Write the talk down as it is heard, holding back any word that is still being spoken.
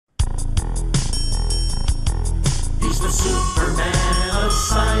the Superman of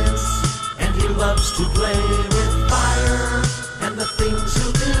science, and he loves to play with fire. And the things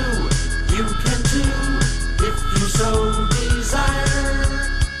he'll do, you can too, if you so desire.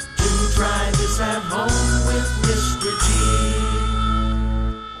 To try this at home with Mr. G.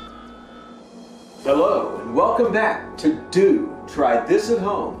 Hello, and welcome back to Try This at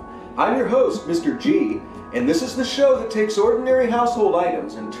Home. I'm your host, Mr. G, and this is the show that takes ordinary household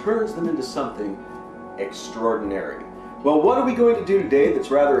items and turns them into something extraordinary. Well, what are we going to do today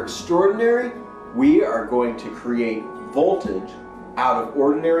that's rather extraordinary? We are going to create voltage out of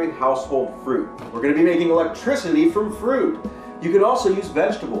ordinary household fruit. We're going to be making electricity from fruit. You can also use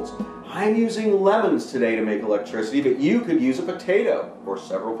vegetables. I'm using lemons today to make electricity, but you could use a potato or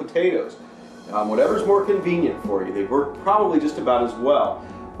several potatoes. Whatever's more convenient for you. They work probably just about as well.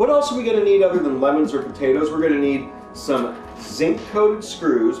 What else are we going to need other than lemons or potatoes? We're going to need some zinc-coated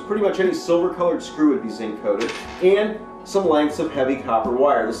screws. Pretty much any silver-colored screw would be zinc-coated. And some lengths of heavy copper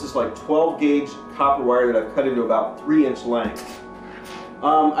wire. This is like 12-gauge copper wire that I've cut into about 3-inch lengths.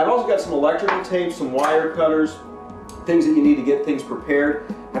 I've also got some electrical tape, some wire cutters, things that you need to get things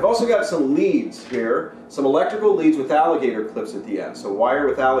prepared. I've also got some leads here, some electrical leads with alligator clips at the end. So wire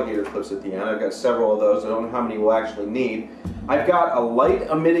with alligator clips at the end. I've got several of those. I don't know how many we'll actually need. I've got a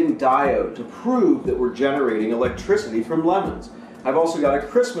light-emitting diode to prove that we're generating electricity from lemons. I've also got a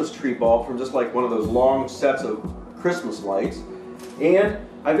Christmas tree bulb from just like one of those long sets of Christmas lights. And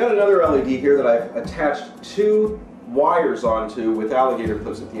I've got another LED here that I've attached 2 wires onto with alligator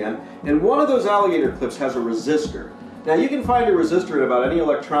clips at the end. And one of those alligator clips has a resistor. Now you can find a resistor in about any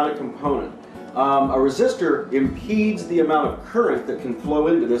electronic component. A resistor impedes the amount of current that can flow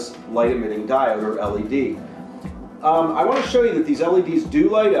into this light-emitting diode, or LED. I want to show you that these LEDs do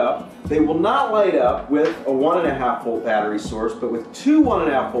light up. They will not light up with a 1.5 volt battery source, but with 2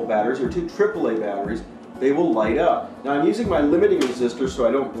 1.5 volt batteries, or 2 AAA batteries, they will light up. Now I'm using my limiting resistor so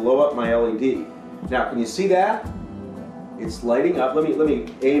I don't blow up my LED. Now can you see that? It's lighting up. Let me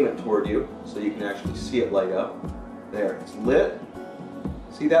aim it toward you so you can actually see it light up. There, it's lit.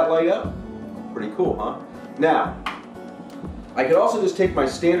 See that light up? Pretty cool, huh? Now, I could also just take my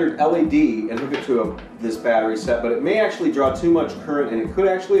standard LED and hook it to this battery set, but it may actually draw too much current and it could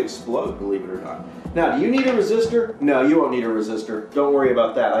actually explode, believe it or not. Now, do you need a resistor? No, you won't need a resistor. Don't worry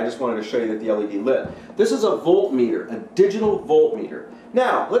about that. I just wanted to show you that the LED lit. This is a voltmeter, a digital voltmeter.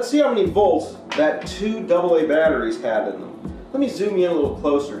 Now, let's see how many volts that 2 AA batteries had in them. Let me zoom you in a little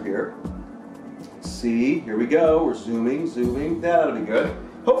closer here. See, here we go. We're zooming. That ought to be good.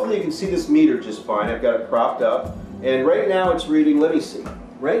 Hopefully you can see this meter just fine. I've got it propped up. And right now it's reading, let me see.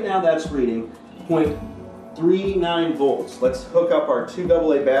 Right now that's reading 0.39 volts. Let's hook up our 2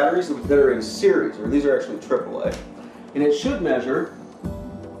 AA batteries that are in series, or these are actually AAA. And it should measure,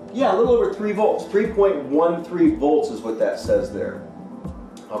 yeah, a little over 3 volts. 3.13 volts is what that says there.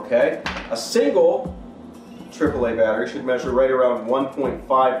 Okay? A single AAA battery should measure right around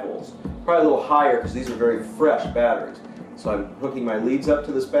 1.5 volts. Probably a little higher because these are very fresh batteries. So I'm hooking my leads up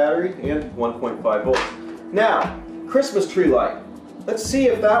to this battery and 1.5 volts. Now, Christmas tree light. Let's see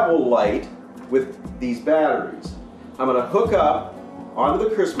if that will light with these batteries. I'm going to hook up onto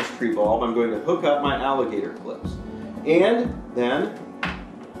the Christmas tree bulb. I'm going to hook up my alligator clips. And then,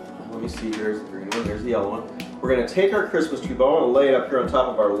 let me see, here's the green one, here's the yellow one. We're going to take our Christmas tree bulb and lay it up here on top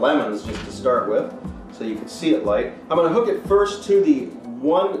of our lemons just to start with, so you can see it light. I'm going to hook it first to the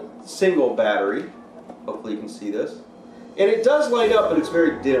 1 single battery. Hopefully you can see this. And it does light up, but it's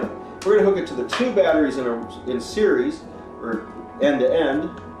very dim. We're going to hook it to the 2 batteries in series, or end to end,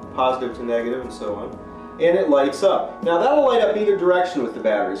 positive to negative and so on. And it lights up. Now that'll light up either direction with the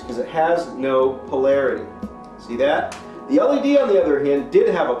batteries because it has no polarity. See that? The LED on the other hand did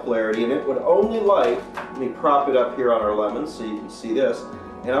have a polarity and it would only light, let me prop it up here on our lemons so you can see this.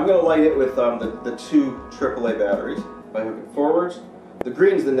 And I'm going to light it with the 2 AAA batteries by hooking forwards. The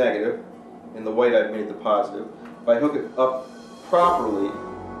green's the negative, and the white I've made the positive. If I hook it up properly,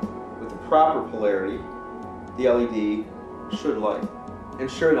 with the proper polarity, the LED should light. And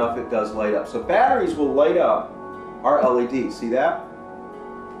sure enough, it does light up. So batteries will light up our LED. See that?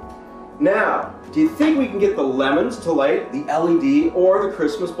 Now, do you think we can get the lemons to light the LED or the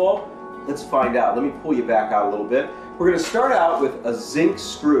Christmas bulb? Let's find out. Let me pull you back out a little bit. We're going to start out with a zinc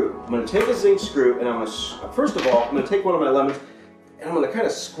screw. I'm going to take a zinc screw and I'm going to, first of all, I'm going to take one of my lemons and I'm going to kind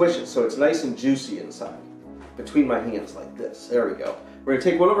of squish it so it's nice and juicy inside between my hands like this. There we go. We're going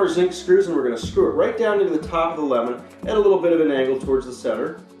to take one of our zinc screws and we're going to screw it right down into the top of the lemon at a little bit of an angle towards the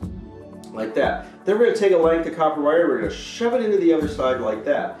center, like that. Then we're going to take a length of copper wire and we're going to shove it into the other side like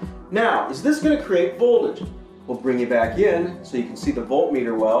that. Now, is this going to create voltage? We'll bring you back in so you can see the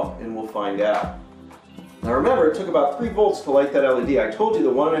voltmeter well and we'll find out. Now remember, it took about 3 volts to light that LED. I told you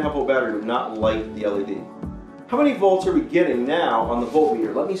the 1.5 volt battery would not light the LED. How many volts are we getting now on the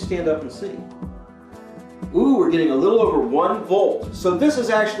voltmeter? Let me stand up and see. Ooh, we're getting a little over 1 volt. So this is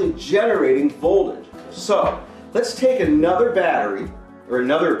actually generating voltage. So let's take another battery, or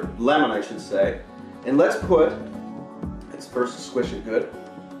another lemon I should say, and let's first squish it good.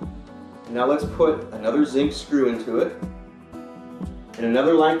 Now let's put another zinc screw into it, and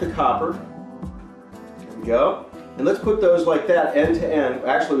another length of copper. There we go. And let's put those like that, end to end.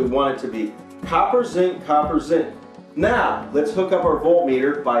 Actually, we want it to be copper, zinc, copper, zinc. Now, let's hook up our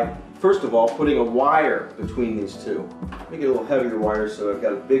voltmeter by, first of all, putting a wire between these two. Make it a little heavier wire so I've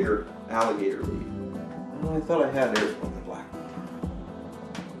got a bigger alligator lead. Oh, I thought I had, there's one, the black one.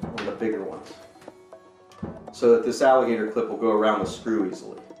 One of the bigger ones. So that this alligator clip will go around the screw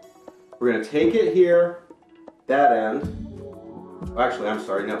easily. We're going to take it here, that end. Actually, I'm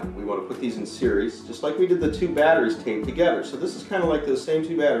sorry, no. We want to put these in series, just like we did the 2 batteries taped together. So this is kind of like those same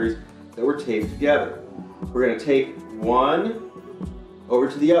 2 batteries that were taped together. We're going to take one over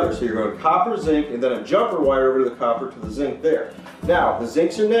to the other. So you're going copper, zinc, and then a jumper wire over to the copper to the zinc there. Now, the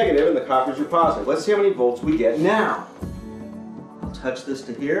zincs are negative and the coppers are positive. Let's see how many volts we get now. I'll touch this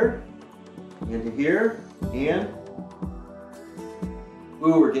to here, and to here, and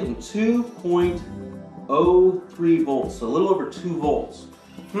ooh, we're getting 2.03 volts, so a little over 2 volts.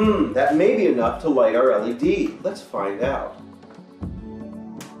 That may be enough to light our LED. Let's find out.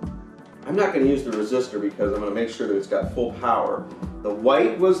 I'm not going to use the resistor because I'm going to make sure that it's got full power. The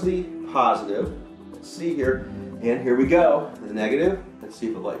white was the positive. Let's see here. And here we go. The negative. Let's see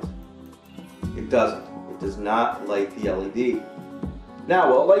if it lights. It doesn't. It does not light the LED.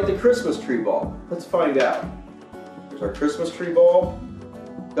 Now, will it light the Christmas tree bulb? Let's find out. There's our Christmas tree bulb.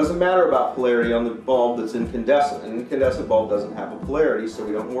 Doesn't matter about polarity on the bulb that's incandescent. An incandescent bulb doesn't have a polarity, so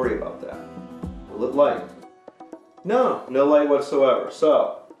we don't worry about that. Will it light? No, no light whatsoever.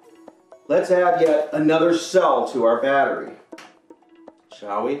 So, let's add yet another cell to our battery.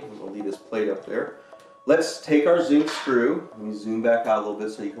 Shall we? We'll leave this plate up there. Let's take our zinc screw. Let me zoom back out a little bit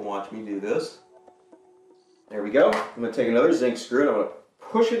so you can watch me do this. There we go. I'm going to take another zinc screw and I'm going to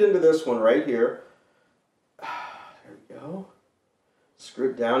push it into this one right here. There we go. Screw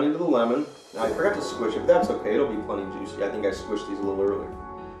it down into the lemon. Now I forgot to squish it, but that's okay. It'll be plenty juicy. I think I squished these a little earlier.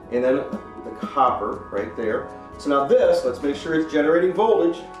 And then the copper right there. So now this, let's make sure it's generating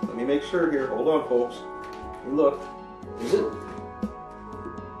voltage. Let me make sure here. Hold on, folks. And look. Is it?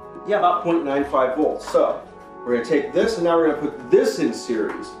 Yeah, about 0.95 volts. So we're going to take this and now we're going to put this in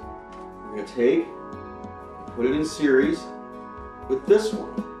series. We're going to take and put it in series with this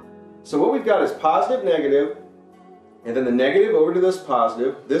one. So what we've got is positive, negative, and then the negative over to this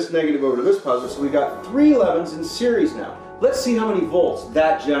positive, this negative over to this positive. So we've got 3 lemons in series now. Let's see how many volts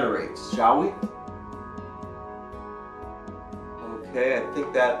that generates, shall we? Okay, I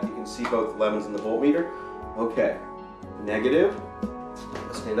think that you can see both lemons in the voltmeter. Okay, negative.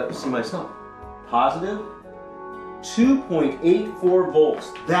 Let's stand up and see myself. Positive, 2.84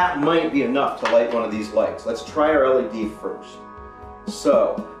 volts. That might be enough to light one of these lights. Let's try our LED first.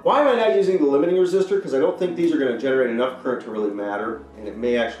 So, why am I not using the limiting resistor? Because I don't think these are going to generate enough current to really matter, and it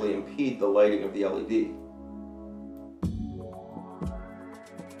may actually impede the lighting of the LED.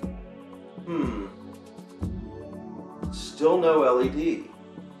 Still no LED. We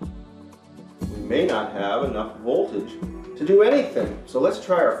may not have enough voltage to do anything. So let's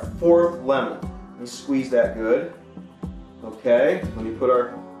try our 4th lemon. Let me squeeze that good. Okay, let me put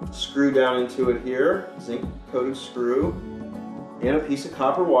our screw down into it here. Zinc coated screw. And a piece of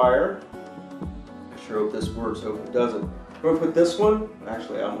copper wire. I sure hope this works. Hope it doesn't. I'm going to put this one,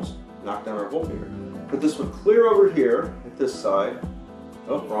 actually I almost knocked down our voltmeter. Put this one clear over here at this side.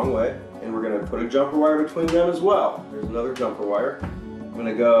 Oh, wrong way. And we're going to put a jumper wire between them as well. There's another jumper wire. I'm going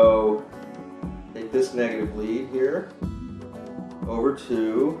to go take this negative lead here over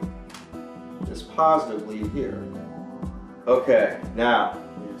to this positive lead here. Okay, now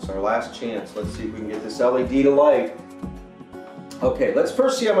it's our last chance. Let's see if we can get this LED to light. Okay, let's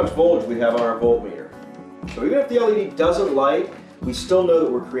first see how much voltage we have on our voltmeter. So even if the LED doesn't light, we still know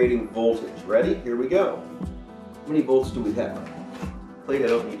that we're creating voltage. Ready? Here we go. How many volts do we have? Plate, I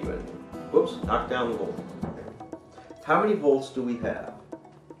don't need you anymore. Whoops, knock down the volt. How many volts do we have?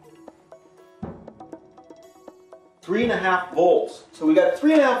 3.5 volts. So we got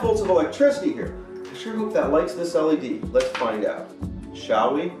 3.5 volts of electricity here. I sure hope that lights this LED. Let's find out.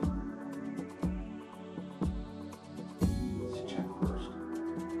 Shall we?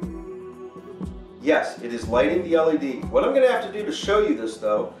 Yes, it is lighting the LED. What I'm going to have to do to show you this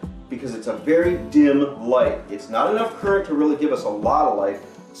though, because it's a very dim light. It's not enough current to really give us a lot of light,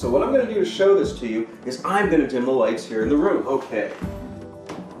 So what I'm going to do to show this to you is I'm going to dim the lights here in the room. Okay,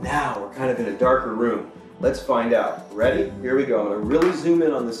 now we're kind of in a darker room. Let's find out. Ready? Here we go. I'm going to really zoom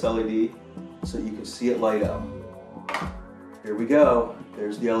in on this LED so you can see it light up. Here we go.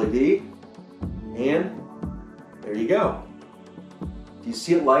 There's the LED, and there you go. Do you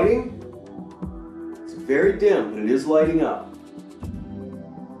see it lighting? It's very dim, but it is lighting up.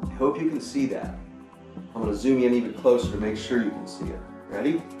 I hope you can see that. I'm going to zoom in even closer to make sure you can see it.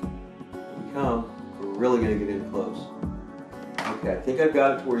 Ready? Here we come. We're really going to get in close. Okay, I think I've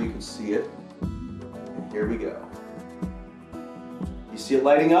got it to where you can see it. And here we go. You see it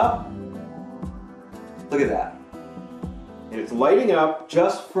lighting up? Look at that. And it's lighting up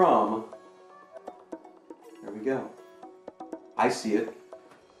just from, there we go. I see it.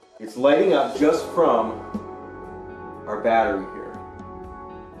 It's lighting up just from our battery here.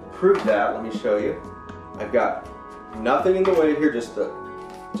 To prove that, let me show you. I've got nothing in the way here, just the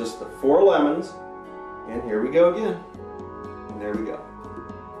 4 lemons. And here we go again. And there we go.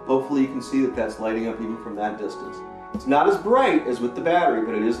 Hopefully you can see that that's lighting up even from that distance. It's not as bright as with the battery,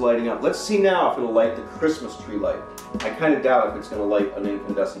 but it is lighting up. Let's see now if it'll light the Christmas tree light. I kind of doubt if it's going to light an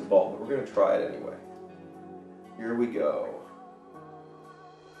incandescent bulb, but we're going to try it anyway. Here we go.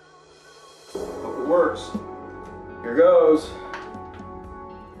 Hope it works. Here goes.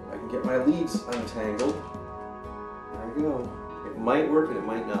 I can get my leads untangled. There we go. It might work and it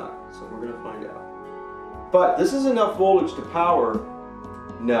might not, so we're going to find out. But this is enough voltage to power.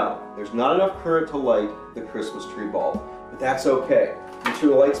 No, there's not enough current to light the Christmas tree bulb, but that's okay. Make sure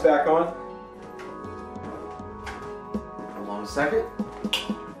the light's back on. Hold on a second.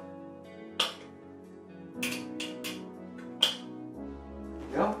 There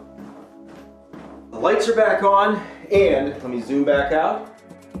we go. The lights are back on, and let me zoom back out.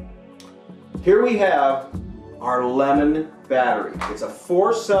 Here we have our lemon battery. It's a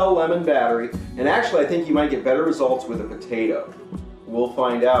 4-cell lemon battery, and actually I think you might get better results with a potato. We'll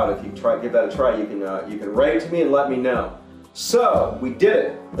find out if you give that a try. You can write to me and let me know. So we did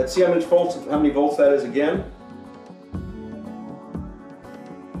it. Let's see how many volts that is again.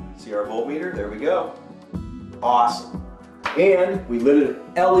 See our voltmeter? There we go. Awesome. And we lit an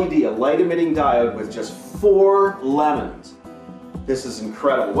LED, a light emitting diode with just 4 lemons. This is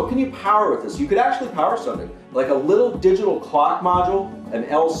incredible. What can you power with this? You could actually power something like a little digital clock module, an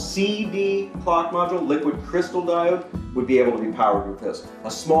LCD clock module, liquid crystal diode would be able to be powered with this.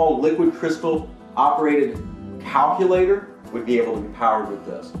 A small liquid crystal operated calculator would be able to be powered with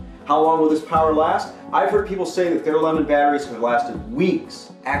this. How long will this power last? I've heard people say that their lemon batteries have lasted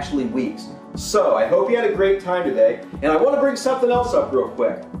weeks, actually weeks. So I hope you had a great time today, and I want to bring something else up real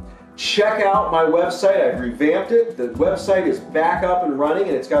quick. Check out my website. I've revamped it. The website is back up and running,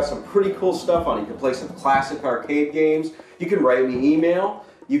 and it's got some pretty cool stuff on it. You can play some classic arcade games. You can write me email.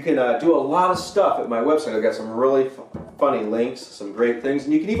 You can do a lot of stuff at my website. I've got some really funny links, some great things,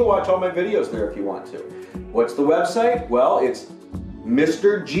 and you can even watch all my videos there if you want to. What's the website? Well, it's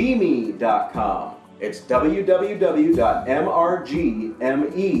MrGme.com. It's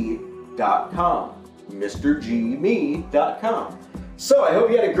www.mrgme.com. MrGme.com. So I hope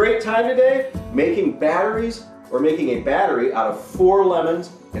you had a great time today making batteries, or making a battery out of 4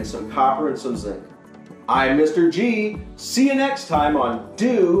 lemons and some copper and some zinc. I'm Mr. G. See you next time on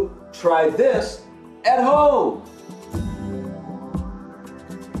Do Try This at Home.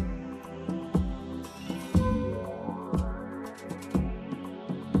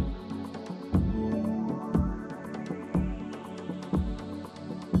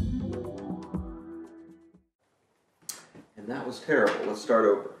 And that was terrible. Let's start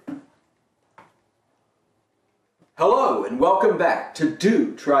over. Hello and welcome back to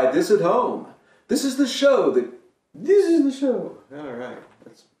Do Try This at Home. This is the show that... All right.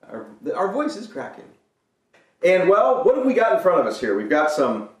 Our voice is cracking. And well, what have we got in front of us here? We've got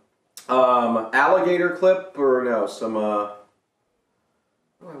some alligator clip, or no, some... what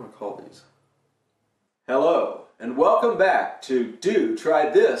do I want to call these? Hello and welcome back to Do Try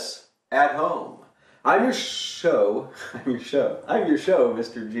This at Home. I'm your show,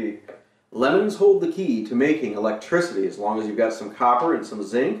 Mr. G. Lemons hold the key to making electricity. As long as you've got some copper and some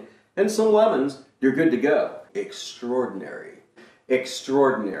zinc and some lemons, you're good to go. Extraordinary.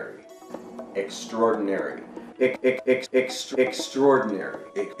 Extraordinary. Extraordinary. Extraordinary.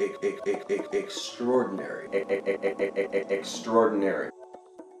 Extraordinary. Extraordinary.